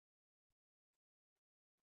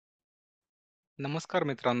नमस्कार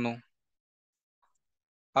मित्रांनो.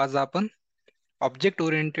 आज आपण ऑब्जेक्ट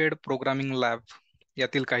ओरिएंटेड प्रोग्रामिंग लॅब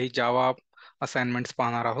यातील काही जावा असाइनमेंट्स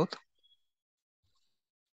पाहणार आहोत.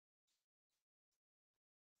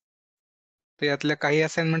 तर यातल्या काही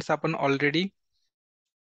असाइनमेंट्स आपण ऑलरेडी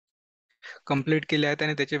कंप्लीट केले आहेत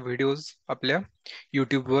आणि त्याचे व्हिडिओज आपल्या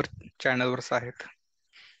यूट्यूबवर चॅनलवर आहेत.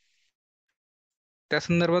 त्या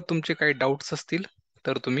संदर्भात तुमचे काही डाऊट्स असतील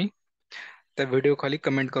तर तुम्ही त्या व्हिडिओ खाली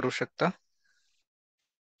कमेंट करू शकता.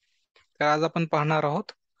 तर आज आपण पाहणार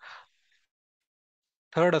आहोत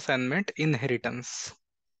third assignment, inheritance.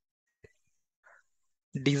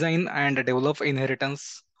 Design and develop inheritance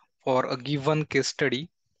for a given case study.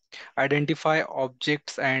 Identify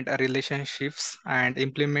objects and relationships and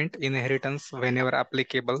implement inheritance whenever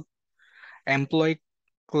applicable. Employee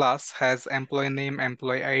class has employee name,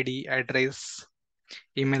 employee ID, address,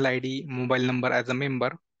 email ID, mobile number as a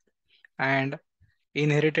member. And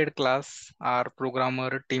inherited class are programmer,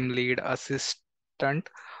 team lead,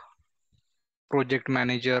 assistant, project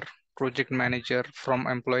manager from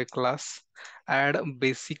employee class. Add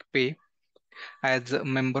basic pay as a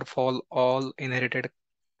member for all inherited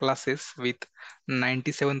classes with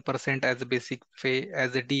 97% as basic pay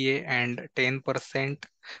as a DA and 10%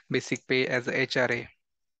 basic pay as a HRA.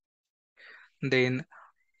 Then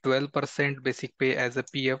 12% basic pay as a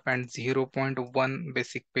PF and 0.1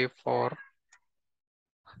 basic pay for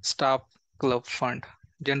staff club fund.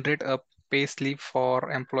 Generate a pay slip for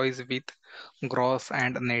employees with gross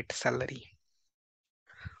and net salary.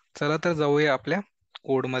 चला तर जाऊया आपल्या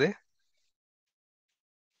कोडमध्ये.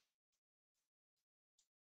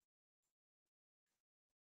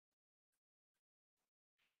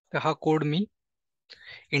 तर हा code मी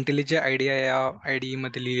intelligent idea या ID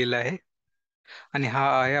मध्ये लिहिलेला आहे आणि हा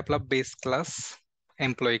आहे आपला बेस क्लास,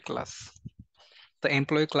 एम्प्लॉई क्लास. तर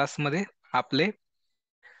एम्प्लॉई क्लासमध्ये आपले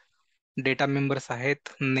डेटा मेंबर्स आहेत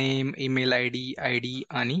नेम, ईमेल आयडी, आयडी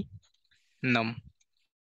आणि नम.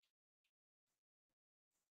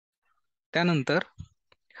 त्यानंतर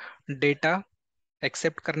डेटा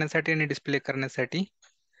एक्सेप्ट करण्यासाठी आणि डिस्प्ले करण्यासाठी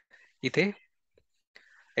इथे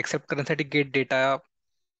एक्सेप्ट करण्यासाठी गेट डेटा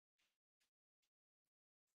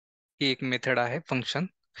ही एक मेथड आहे, फंक्शन,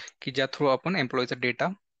 की ज्या थ्रू आपण एम्प्लॉईचा डेटा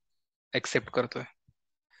एक्सेप्ट करतोय.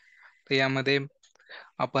 तर यामध्ये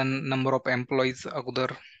आपण नंबर ऑफ एम्प्लॉईज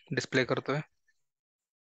अगोदर डिस्प्ले करतोय.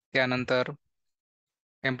 त्यानंतर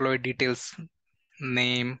एम्प्लॉई डिटेल्स,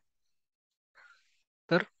 नेम.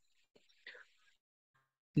 तर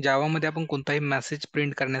जावामध्ये आपण कोणताही मेसेज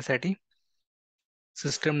प्रिंट करण्यासाठी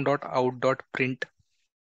system dot out dot print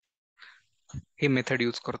ही मेथड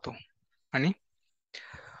यूज करतो आणि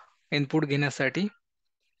इनपुट घेण्यासाठी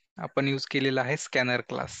आपण यूज केलेला आहे स्कॅनर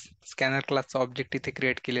क्लास. स्कॅनर क्लासचा ऑब्जेक्ट इथे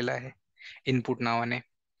क्रिएट केलेला आहे इनपुट नावाने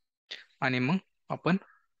आणि मग आपण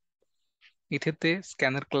इथे ते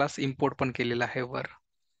स्कॅनर क्लास इम्पोर्ट पण केलेला आहे वर,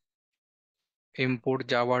 import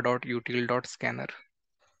Java dot util dot scanner.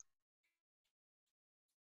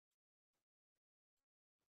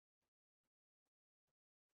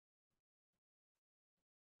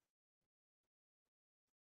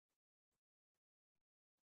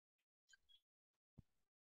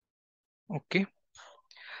 Okay.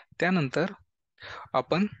 त्यानंतर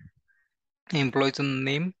आपण एम्प्लॉईचं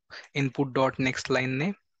नेम इनपुट डॉट नेक्स्ट लाईनने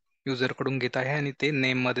युजर कडून घेत आहे आणि ते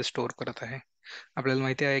नेम मध्ये स्टोअर करत आहे. आपल्याला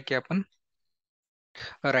माहिती आहे की आपण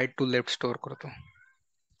राईट टू लेफ्ट स्टोअर करतो.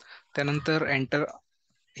 त्यानंतर एंटर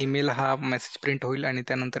ईमेल हा मेसेज प्रिंट होईल आणि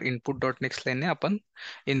त्यानंतर इनपुट डॉट नेक्स्ट लाईनने आपण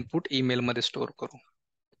इनपुट ईमेल मध्ये स्टोअर करू.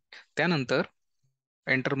 त्यानंतर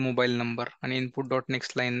एंटर मोबाईल नंबर आणि इनपुट डॉट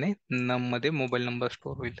नेक्स्ट लाईनने नम मध्ये मोबाईल नंबर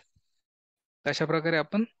स्टोअर होईल. अशा प्रकारे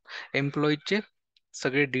आपण एम्प्लॉईचे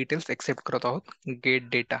सगळे डिटेल्स एक्सेप्ट करत आहोत गेट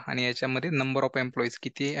डेटा आणि याच्यामध्ये नंबर ऑफ एम्प्लॉईज,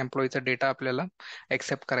 किती एम्प्लॉईचा डेटा आपल्याला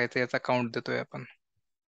एक्सेप्ट करायचा याचा काउंट देतोय आपण.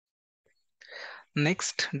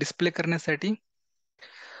 नेक्स्ट डिस्प्ले करण्यासाठी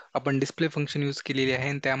आपण डिस्प्ले फंक्शन यूज केलेली आहे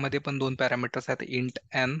आणि त्यामध्ये पण दोन पॅरामीटर्स आहेत, इंट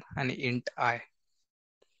एन आणि इंट आय.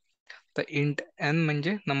 तर इंट एन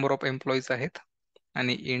म्हणजे नंबर ऑफ एम्प्लॉईज आहेत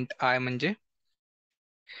आणि इंट आय म्हणजे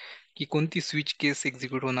की कोणती स्विच केस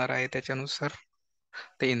एक्झिक्यूट होणार आहे त्याच्यानुसार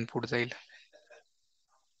ते इनपुट जाईल.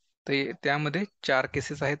 तर त्यामध्ये 4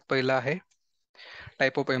 केसेस आहेत. पहिला आहे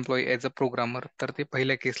type of employee as a programmer, तर ते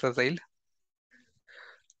पहिल्या केसला जाईल.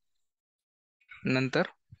 नंतर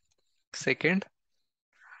second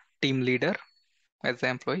team leader as a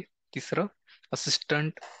employee, तिसरं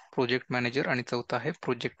असिस्टंट प्रोजेक्ट मॅनेजर आणि चौथा आहे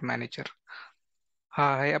प्रोजेक्ट मॅनेजर.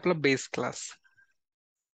 हा आहे आपला बेस क्लास,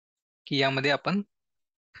 की यामध्ये आपण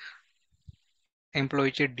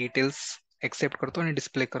एम्प्लॉईचे डिटेल्स एक्सेप्ट करतो आणि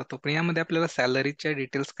डिस्प्ले करतो. पण यामध्ये आपल्याला सॅलरीच्या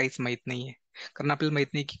डिटेल्स काहीच माहित नाहीये, कारण आपल्याला माहित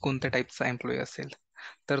नाही की कोणत्या टाईपचा एम्प्लॉई असेल.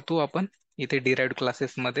 तर तो आपण इथे डिराइव्हड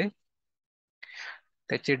क्लासेस मध्ये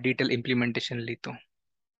त्याचे डिटेल इम्प्लिमेंटेशन लिहितो.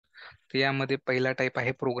 तर यामध्ये पहिला टाईप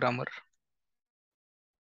आहे प्रोग्रामर.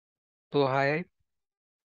 तो हा आहे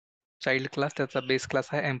चाइल्ड क्लास, त्याचा बेस क्लास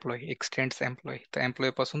आहे एम्प्लॉई, एक्सटेंड्स एम्प्लॉई. तर एम्प्लॉई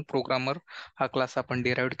पासून प्रोग्रामर हा क्लास आपण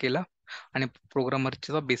डिराइव्ह केला आणि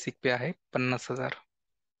प्रोग्रामरचा बेसिक पे आहे 50,000.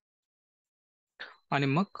 आणि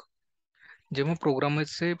मग जेव्हा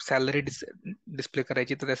प्रोग्रामरचे सॅलरी डिस्प्ले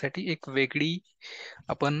करायची तर त्यासाठी एक वेगळी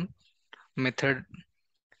आपण मेथड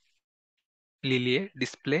लिहिली आहे,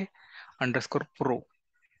 डिस्प्ले अंडरस्कोर प्रो.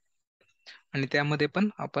 आणि त्यामध्ये पण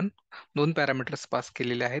आपण दोन पॅरामीटर्स पास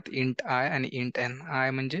केलेले आहेत, इंट आय आणि इंट एन.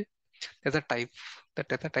 आय म्हणजे त्याचा टाईप, तर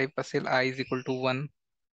त्याचा टाईप असेल आय इज इक्वल टू 1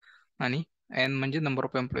 आणि एन म्हणजे नंबर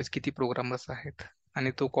ऑफ एम्प्लॉईज, किती प्रोग्रामर्स आहेत.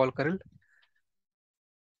 आणि तो कॉल करेल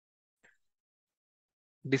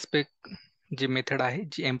डिस्प्ले, जी मेथड आहे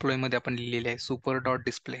जी एम्प्लॉई मध्ये आपण लिहिलेली आहे सुपर डॉट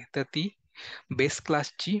डिस्प्ले, तर ती बेस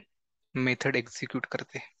क्लासची मेथड एक्झिक्यूट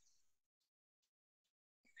करते.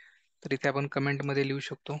 तर इथे आपण कमेंट मध्ये लिहू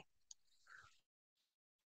शकतो,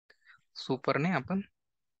 सुपरने आपण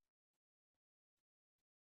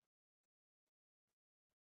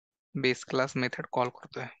बेस क्लास मेथड कॉल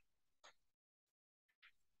करतोय.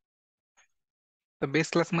 तर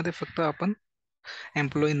बेस क्लासमध्ये फक्त आपण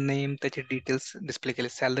एम्प्लॉई नेम, त्याचे डिटेल्स डिस्प्ले केले.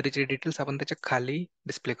 सॅलरीचे डिटेल्स आपण त्याच्या खाली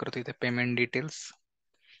डिस्प्ले करतो. इथे पेमेंट डिटेल्स,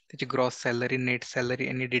 त्याची ग्रॉस सॅलरी, नेट सॅलरी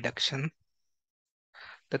आणि डिडक्शन.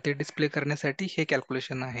 तर ते डिस्प्ले करण्यासाठी हे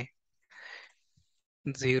कॅल्क्युलेशन आहे,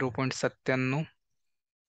 0.97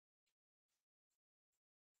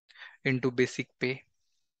 इंटू बेसिक पे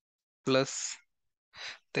प्लस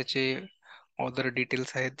त्याचे ऑदर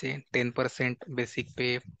डिटेल्स आहेत जे 10% बेसिक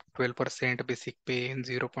पे, 12% बेसिक पे,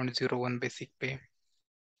 0.01 बेसिक पे.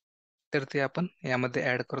 तर ते आपण यामध्ये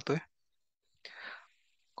ऍड करतोय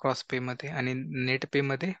क्रॉस पे मध्ये, आणि नेट पे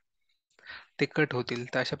मध्ये ते कट होतील.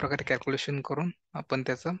 तर अशा प्रकारे कॅल्क्युलेशन करून आपण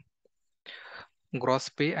त्याचं ग्रॉस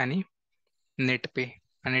पे आणि नेट पे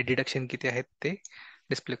आणि डिडक्शन किती आहेत ते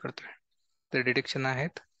डिस्प्ले करतोय. तर डिडक्शन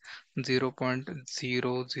आहेत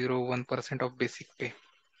 0.001% ऑफ बेसिक पे.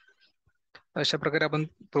 अशा प्रकारे आपण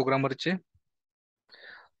प्रोग्रामरचे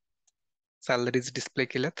सॅलरीज डिस्प्ले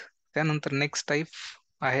केल्यात. त्यानंतर नेक्स्ट टाईप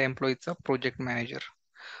आहे एम्प्लॉईचा प्रोजेक्ट मॅनेजर.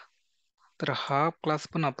 तर हा क्लास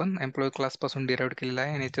पण आपण एम्प्लॉई क्लास पासून डिराइव्ह केलेला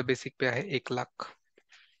आहे आणि याचं बेसिक पे आहे 1,00,000.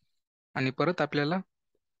 आणि परत आपल्याला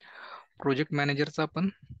प्रोजेक्ट मॅनेजरचा पण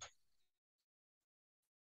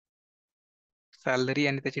सॅलरी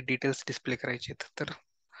आणि त्याचे डिटेल्स डिस्प्ले करायचे आहेत. तर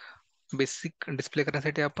बेसिक डिस्प्ले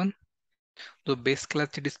करण्यासाठी आपण जो बेस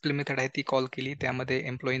क्लासची डिस्प्ले मेथड आहे ती कॉल केली. त्यामध्ये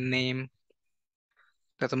एम्प्लॉई नेम,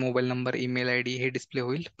 त्याचा mobile number, email I D हे डिस्प्ले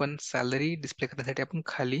होईल. पण सॅलरी डिस्प्ले करण्यासाठी आपण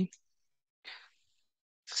खाली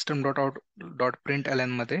system dot out dot print L N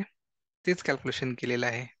मध्ये तेच कॅल्क्युलेशन केलेलं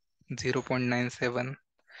आहे,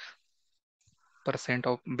 0.97%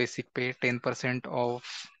 of basic pay, 10%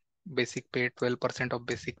 of basic pay, 12% of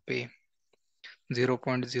basic pay,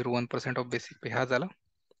 0.01% of basic पे. हा झाला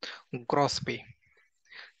ग्रॉस पे.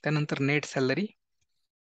 त्यानंतर नेट सॅलरी,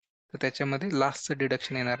 तर त्याच्यामध्ये लास्टचं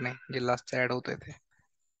डिडक्शन येणार नाही, जे लास्टचं ऍड होतंय ते.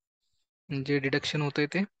 जे डिडक्शन होतंय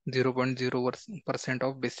ते 0.01%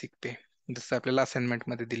 ऑफ बेसिक पे, जसं आपल्याला असाइनमेंट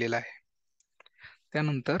मध्ये दिलेलं आहे.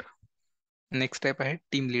 त्यानंतर नेक्स्ट टाईप आहे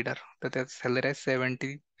टीम लीडर. तर त्याची सॅलरी आहे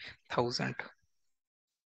 70,000.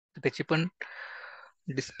 त्याची पण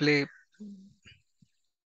डिस्प्ले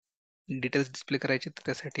डिटेल्स डिस्प्ले करायचे, तर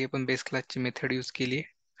त्यासाठी आपण बेस क्लासची मेथड यूज केली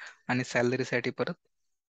आणि सॅलरीसाठी परत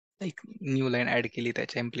एक न्यू लाईन ऍड केली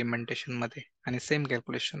त्याच्या इम्प्लिमेंटेशन मध्ये, आणि सेम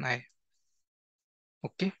कॅल्क्युलेशन आहे.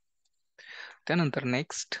 ओके. त्यानंतर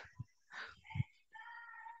नेक्स्ट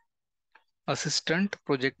असिस्टंट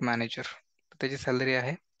प्रोजेक्ट मॅनेजर. त्याची सॅलरी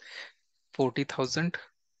आहे 40,000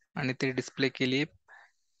 आणि ते डिस्प्ले केली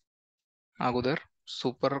अगोदर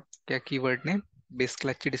सुपर या कीवर्डने बेस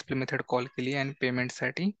क्लासची डिस्प्ले मेथड कॉल केली आणि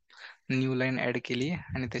पेमेंटसाठी न्यू लाईन ऍड केली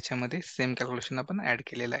आणि त्याच्यामध्ये सेम कॅल्क्युलेशन आपण ऍड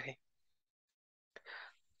केलेलं आहे.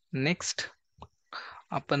 नेक्स्ट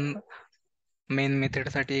आपण मेन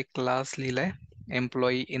मेथडसाठी एक क्लास लिहिलाय,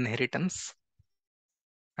 एम्प्लॉई इनहेरिटन्स,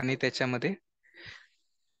 आणि त्याच्यामध्ये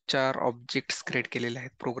 4 ऑब्जेक्ट्स क्रिएट केलेले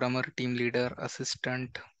आहेत, programmer, team leader,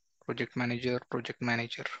 assistant, project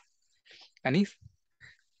manager. आणि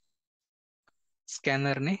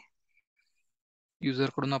स्कॅनरने युजर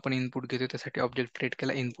कडून आपण इनपुट घेतो, त्यासाठी ऑब्जेक्ट क्रिएट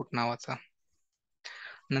केला इनपुट नावाचा.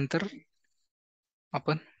 नंतर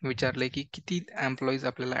आपण विचारले की किती एम्प्लॉईज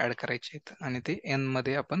आपल्याला ऍड करायचे आहेत, आणि ते एन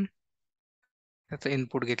मध्ये आपण त्याचं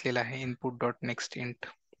इनपुट घेतलेलं आहे, इनपुट डॉट नेक्स्ट इंट.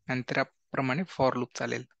 आणि त्याप्रमाणे फॉर लूप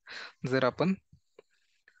चालेल. जर आपण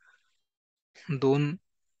 2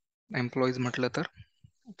 एम्प्लॉईज म्हटलं तर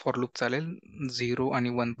फॉर लूप चालेल 0 आणि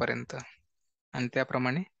 1 पर्यंत. आणि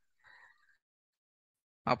त्याप्रमाणे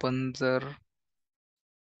आपण जर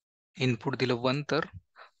इनपुट दिलं 1 तर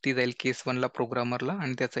ती जाईल केस 1 ला प्रोग्रामरला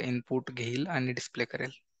आणि त्याचा इनपुट घेईल आणि डिस्प्ले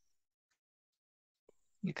करेल.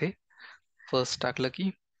 इथे फर्स्ट टाकलं की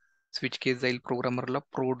स्विच केस जाईल प्रोग्रामरला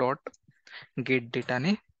प्रो डॉट गेट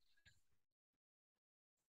डेटाने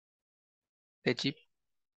त्याची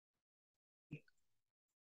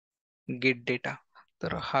गेट डेटा,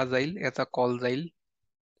 तर हा जाईल, याचा कॉल जाईल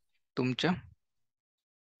तुमच्या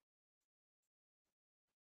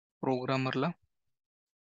प्रोग्रामरला.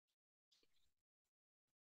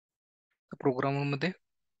 प्रोग्रामरमध्ये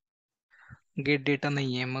गेट डेटा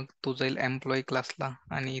नाहीये, मग तो जाईल एम्प्लॉई क्लासला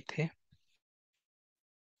आणि इथे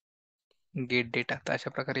गेट डेटा. तर अशा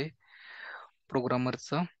प्रकारे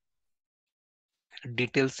प्रोग्रामरचं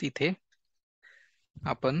डिटेल्स इथे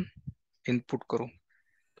आपण इनपुट करू.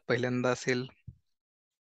 पहिल्यांदा असेल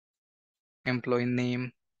एम्प्लॉई नेम,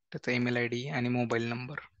 त्याचा ईमेल आय डी आणि मोबाईल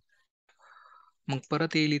नंबर. मग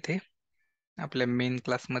परत येईल इथे आपल्या मेन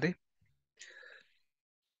क्लासमध्ये.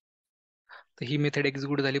 तर ही मेथड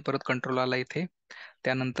एक्झिक्यूट झाली, परत कंट्रोल आला इथे.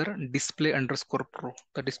 त्यानंतर डिस्प्ले अंडरस्कोर प्रो.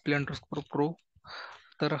 तर डिस्प्ले अंडरस्कोर प्रो,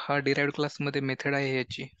 तर हा डिराइव्हड क्लासमध्ये मेथड आहे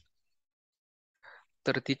याची,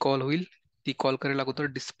 तर ती कॉल होईल. ती कॉल करेल अगोदर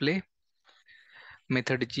डिस्प्ले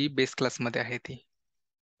मेथड जी बेस क्लासमध्ये आहे ती.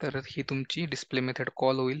 तर ही तुमची डिस्प्ले मेथड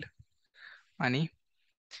कॉल होईल आणि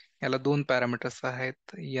याला 2 पॅरामीटर्स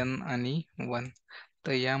आहेत, n आणि 1.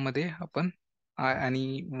 तर यामध्ये आपण आय आणि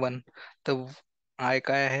 1, तर आय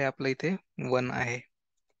काय आहे आपलं इथे 1 आहे,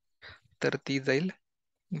 तर ती जाईल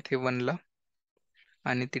इथे 1 ला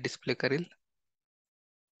आणि ती डिस्प्ले करेल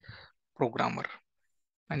प्रोग्रामर.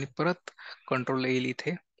 आणि परत कंट्रोल येईल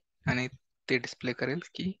इथे आणि ते डिस्प्ले करेल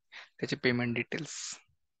की त्याचे पेमेंट डिटेल्स.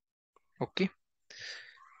 ओके.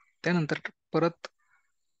 त्यानंतर परत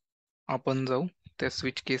आपण जाऊ त्या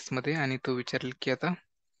स्विच केसमध्ये आणि तो विचारेल की आता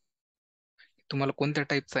तुम्हाला कोणत्या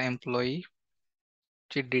टाईपचा एम्प्लॉई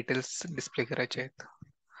चे डिटेल्स डिस्प्ले करायचे आहेत.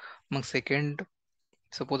 मग सेकंड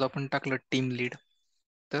सपोज आपण टाकलं टीम लीड,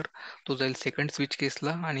 तर तो जाईल सेकंड स्विच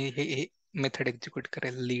केसला आणि हे मेथड एक्झिक्यूट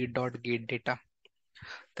करेल लीड डॉट गेट डेटा.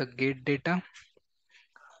 तर गेट डेटा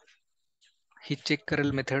ही चेक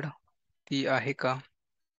करेल मेथड ती आहे का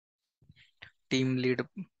टीम लीड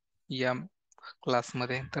या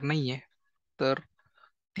क्लासमध्ये, तर नाहीये, तर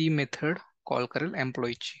ती मेथड कॉल करेल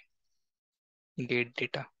एम्प्लॉईची गेट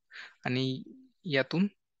डेटा आणि यातून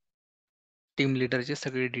टीम लीडरचे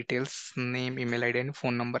सगळे details name, email I D आणि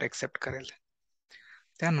फोन नंबर एक्सेप्ट करेल.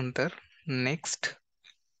 त्यानंतर नेक्स्ट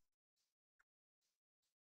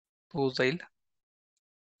तो जाईल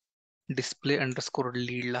display underscore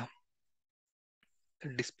लीडला.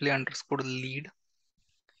 Display underscore lead,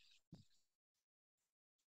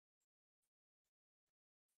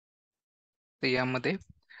 तर यामध्ये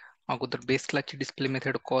अगोदर बेस क्लासची डिस्प्ले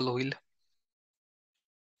मेथड कॉल होईल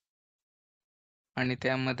आणि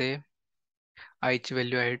त्यामध्ये आय ची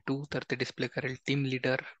व्हॅल्यू आहे 2, तर ते डिस्प्ले करेल टीम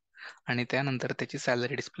लीडर आणि त्यानंतर त्याची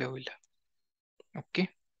सॅलरी डिस्प्ले होईल. ओके.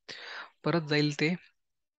 परत जाईल ते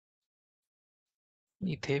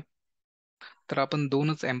इथे, तर आपण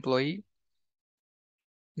 2च एम्प्लॉई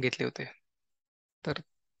घेतले होते, तर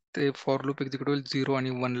ते फॉर लूप एक्झिक्यूट होईल 0 आणि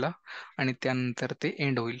 1 ला आणि त्यानंतर ते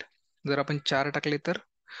एंड होईल. जर आपण 4 टाकले तर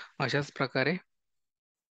अशाच प्रकारे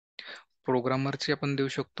प्रोग्रामरचे आपण देऊ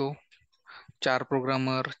शकतो 4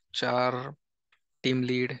 programmer, 4 team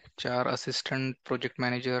lead, 4 assistant project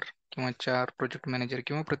manager किंवा 4 प्रोजेक्ट मॅनेजर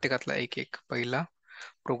किंवा प्रत्येकातला एक एक. पहिला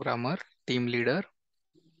programmer, team leader,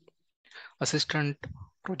 assistant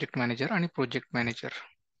project manager आणि प्रोजेक्ट मॅनेजर,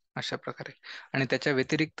 अशा प्रकारे. आणि त्याच्या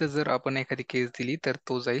व्यतिरिक्त जर आपण एखादी केस दिली तर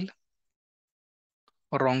तो जाईल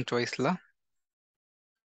रॉंग चॉईसला.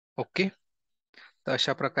 ओके. तर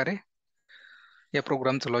अशा प्रकारे या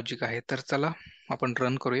प्रोग्रामचं लॉजिक आहे. तर चला आपण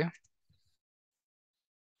रन करूया.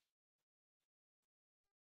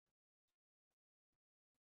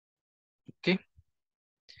 ओके.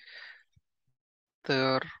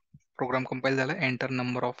 तर प्रोग्राम कंपाईल झाला. Enter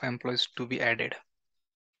number of employees to be added.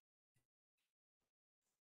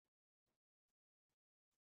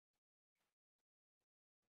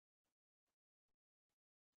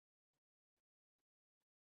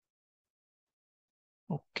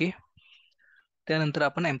 Okay. त्यानंतर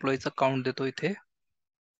आपण एम्प्लॉईचा काउंट देतो इथे.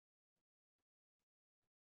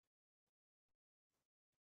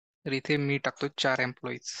 तर इथे मी टाकतो 4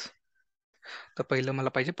 एम्प्लॉईज. तर पहिलं मला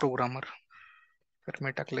पाहिजे प्रोग्रामर, तर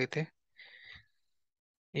मी टाकलं इथे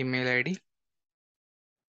email I D,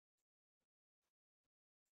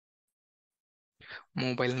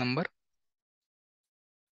 mobile number.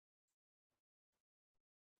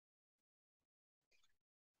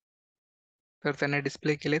 तर त्याने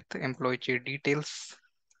डिस्प्ले केलेत एम्प्लॉईचे details.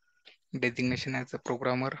 Designation as a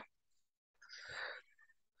programmer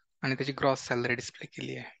आणि त्याची ग्रॉस सॅलरी डिस्प्ले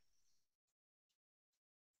केली आहे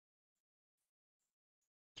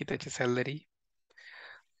की त्याची सॅलरी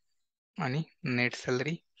आणि नेट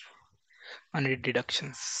सॅलरी आणि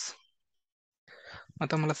डिडक्शन्स.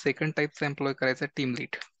 आता मला सेकंड टाईपचा एम्प्लॉय करायचा टीम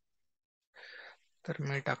लीड. तर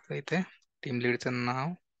मी टाकतो इथे टीम लीडचं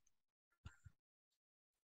नाव,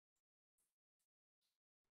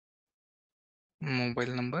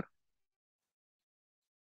 मोबाईल नंबर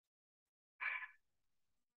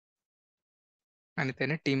आणि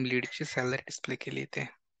त्याने टीम लीडची सॅलरी डिस्प्ले केली इथे.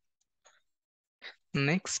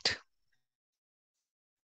 Next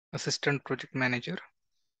assistant project manager.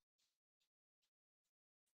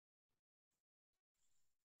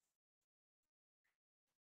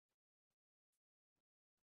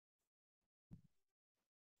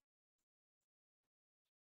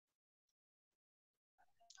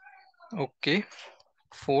 Okay.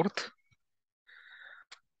 Fourth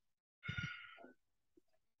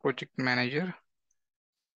project manager,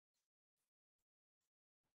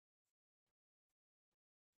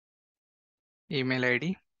 email I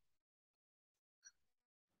D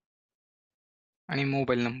आणि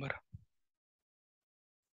मोबाईल नंबर.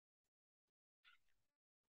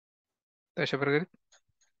 तर अशा प्रकारे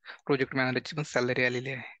प्रोजेक्ट मॅनेजरची पण सॅलरी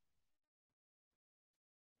आलेली आहे.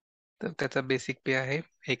 तर त्याचा बेसिक पे आहे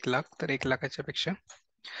 1,00,000. तर 1,00,000च्या पेक्षा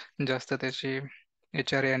जास्त त्याचे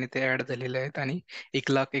HRA आणि ते ऍड झालेले आहेत आणि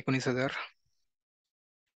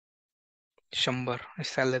 1,19,100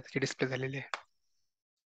 सॅलरी त्याची डिस्प्ले झालेली आहे.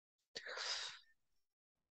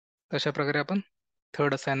 अशा प्रकारे आपण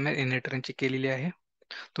थर्ड असाइनमेंट इनहेरिटन्सची केलेली आहे.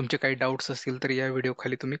 तुमचे काही डाऊट्स असतील तर या व्हिडिओ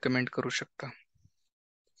खाली तुम्ही कमेंट करू शकता.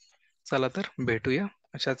 चला तर भेटूया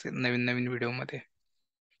अशाच नवीन नवीन व्हिडिओमध्ये.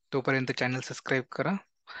 तोपर्यंत चॅनल सबस्क्राईब करा,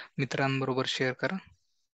 मित्रांबरोबर शेअर करा,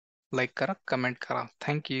 लाईक करा, कमेंट करा.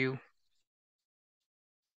 थँक्यू.